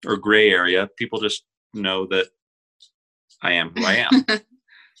gray area. People just know that I am who I am.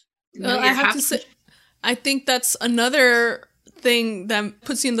 Well, I have to say, I think that's another thing that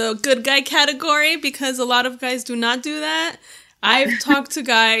puts you in the good guy category, because a lot of guys do not do that. I've talked to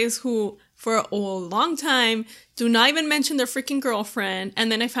guys who, for a long time, do not even mention their freaking girlfriend.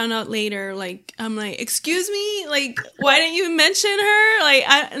 And then I found out later, like, I'm like, excuse me? Like, why didn't you mention her? Like,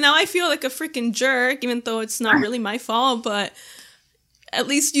 now I feel like a freaking jerk, even though it's not really my fault, but at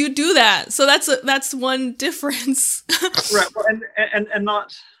least you do that. So that's one difference. Right. Well, and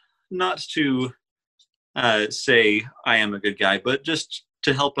not to say I am a good guy, but just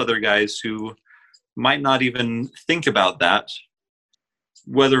to help other guys who might not even think about that,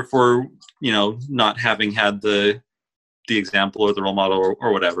 whether for, not having had the example or the role model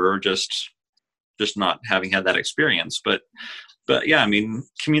or whatever, or just not having had that experience. But yeah, I mean,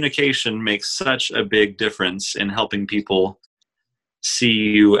 communication makes such a big difference in helping people see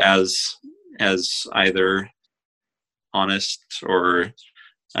you as either honest or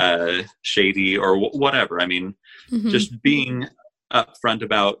shady or whatever. I mean, just being upfront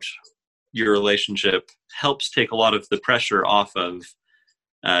about your relationship helps take a lot of the pressure off of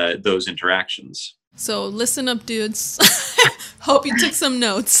those interactions. So listen up, dudes. Hope you took some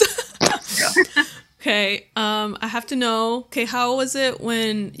notes. Yeah. Okay, I have to know, how was it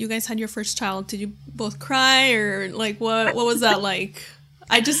when you guys had your first child? Did you both cry, or like what was that like?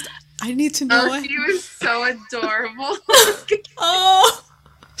 I need to know. Oh, he was so adorable. Oh,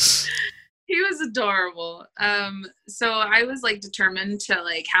 he was adorable. So I was like determined to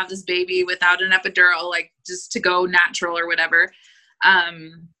like have this baby without an epidural, like just to go natural or whatever.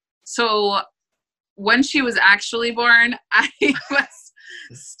 So when she was actually born, I was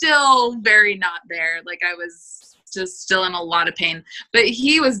still very not there. Like, I was just still in a lot of pain, but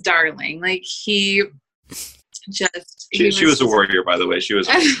he was darling. Like, he was a warrior, by the way. She was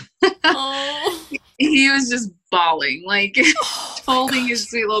oh. He was just bawling, like, holding his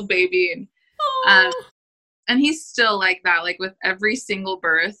sweet little baby. And And he's still like that. Like with every single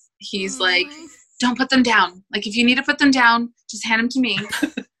birth, he's like, don't put them down. Like if you need to put them down, just hand them to me.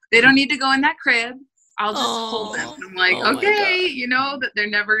 They don't need to go in that crib. I'll just hold them. And I'm like, okay, you know that they're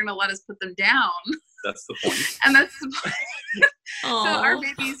never going to let us put them down. That's the point. And that's the point. So our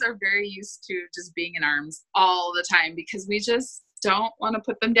babies are very used to just being in arms all the time because we just don't want to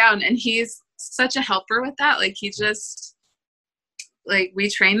put them down. And he's such a helper with that. Like he just, like we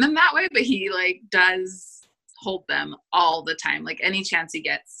train them that way, but he like does hold them all the time. Like any chance he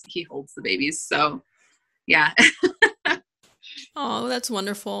gets, he holds the babies. So yeah. Oh, that's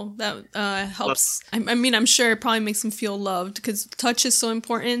wonderful. That helps. I mean, I'm sure it probably makes them feel loved because touch is so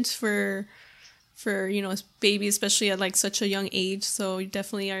important for you know, baby, especially at like such a young age. So you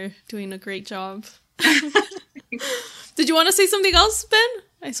definitely are doing a great job. Did you want to say something else,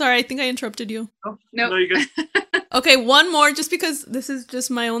 Ben? Sorry, I think I interrupted you. Oh, no, you're good. Okay, one more, just because this is just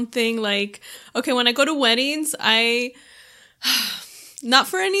my own thing. Like, okay, when I go to weddings, not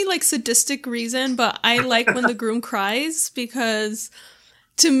for any like sadistic reason, but I like when the groom cries because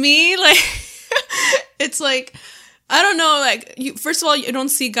to me, like, it's like, I don't know, like, first of all, you don't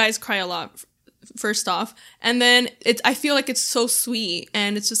see guys cry a lot, first off. And then I feel like it's so sweet.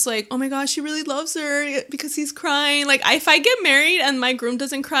 And it's just like, oh my gosh, she really loves her because he's crying. Like, if I get married and my groom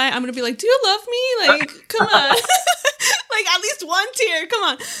doesn't cry, I'm going to be like, do you love me? Like, come on. Like, at least one tear. Come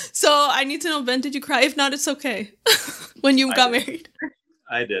on. So I need to know, Ben, did you cry? If not, it's okay. When you got married.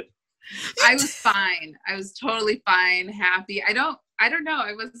 I did. I was fine. I was totally fine, happy. I don't know.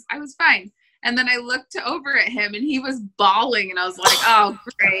 I was fine. And then I looked over at him and he was bawling and I was like, oh,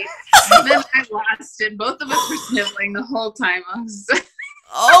 great. And then I lost it. Both of us were sniffling the whole time.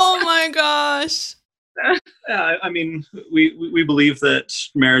 Oh my gosh. Yeah, I mean, we believe that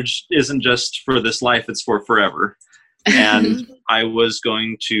marriage isn't just for this life, it's for forever. And I was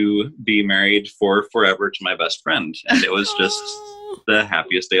going to be married for forever to my best friend. And it was just the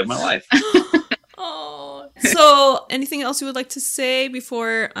happiest day of my life. So, anything else you would like to say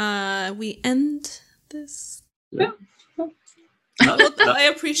before we end this? No.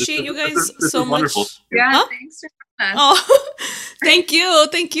 I appreciate you guys so much. Wonderful. Yeah, thanks for having us. Oh, thank you.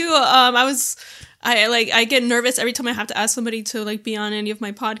 I get nervous every time I have to ask somebody to like be on any of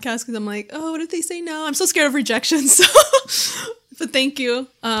my podcasts because I'm like, oh, what if they say no? I'm so scared of rejection. So, but thank you.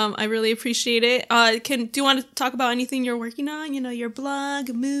 I really appreciate it. Do you want to talk about anything you're working on? You know, your blog,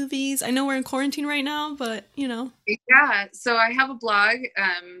 movies. I know we're in quarantine right now, but you know. Yeah. So I have a blog.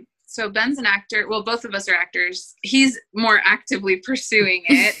 So Ben's an actor. Well, both of us are actors. He's more actively pursuing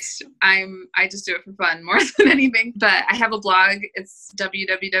it. I just do it for fun more than anything. But I have a blog. It's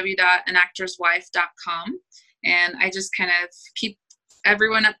www.anactorswife.com. And I just kind of keep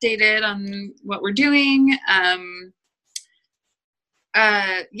everyone updated on what we're doing.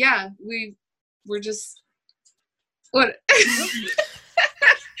 We're just, what?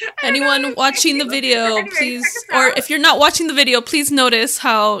 Anyone watching the video, please, or if you're not watching the video, please notice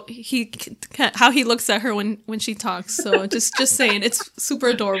how he looks at her when she talks. So just saying, it's super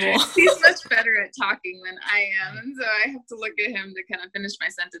adorable. He's much better at talking than I am, and so I have to look at him to kind of finish my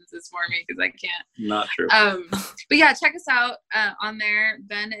sentences for me because I can't. Not true. But yeah, check us out on there.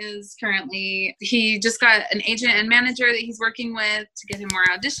 Ben is he just got an agent and manager that he's working with to get him more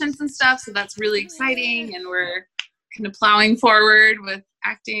auditions and stuff. So that's really exciting, and we're kind of plowing forward with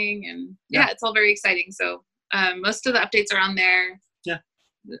acting, and it's all very exciting. So most of the updates are on there. Yeah,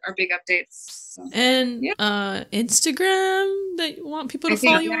 our big updates. So. And Instagram that you want people to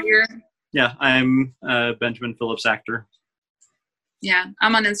follow you on? Yeah, I'm Benjamin Phillips actor. Yeah,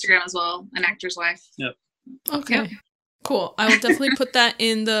 I'm on Instagram as well, an actor's wife. Yep. Okay. Yep. Cool. I will definitely put that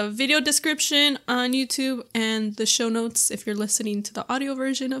in the video description on YouTube and the show notes if you're listening to the audio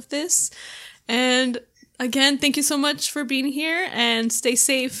version of this. And again, thank you so much for being here, and stay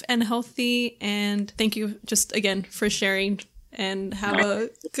safe and healthy. And thank you just again for sharing, and have a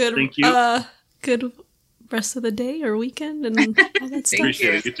good good rest of the day or weekend and all that stuff.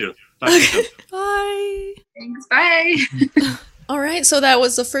 Appreciate it. You too. Okay. Bye. Thanks. Bye. All right, so that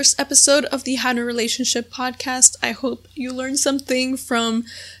was the first episode of the How to Relationship podcast. I hope you learned something from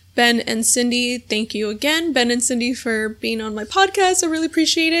Ben and Cindy. Thank you again, Ben and Cindy, for being on my podcast. I really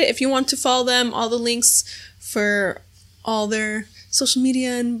appreciate it. If you want to follow them, all the links for all their social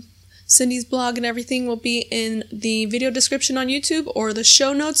media and Cindy's blog and everything will be in the video description on YouTube or the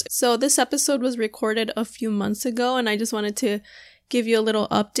show notes. So this episode was recorded a few months ago, and I just wanted to give you a little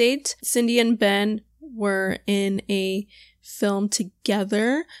update. Cindy and Ben were in a film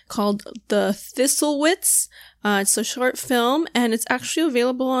together called The Thistlewits. It's a short film, and it's actually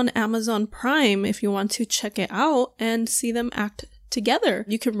available on Amazon Prime if you want to check it out and see them act together.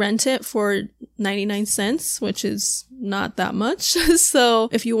 You can rent it for 99 cents, which is not that much. So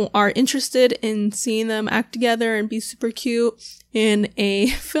if you are interested in seeing them act together and be super cute in a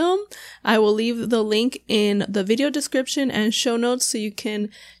film, I will leave the link in the video description and show notes so you can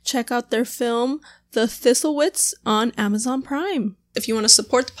check out their film, The Thistlewits, on Amazon Prime. If you want to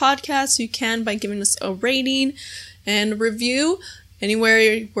support the podcast, you can by giving us a rating and review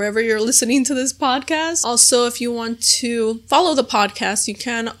wherever you're listening to this podcast. Also, if you want to follow the podcast, you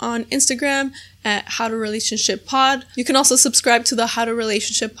can on Instagram at How to Relationship Pod. You can also subscribe to the How to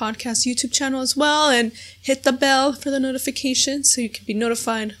Relationship Podcast YouTube channel as well and hit the bell for the notification so you can be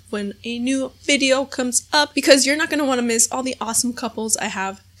notified when a new video comes up, because you're not going to want to miss all the awesome couples I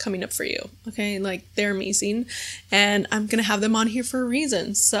have coming up for you. Okay, like, they're amazing and I'm going to have them on here for a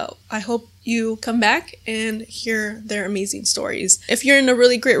reason. So I hope you come back and hear their amazing stories. If you're in a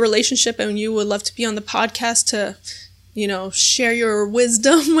really great relationship and you would love to be on the podcast to, share your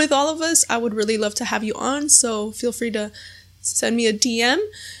wisdom with all of us, I would really love to have you on. So feel free to send me a DM,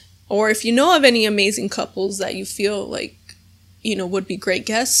 or if you know of any amazing couples that you feel like, would be great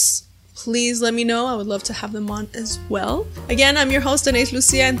guests, please let me know. I would love to have them on as well. Again, I'm your host, Anais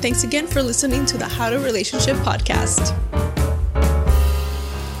Lucia, and thanks again for listening to the How to Relationship Podcast.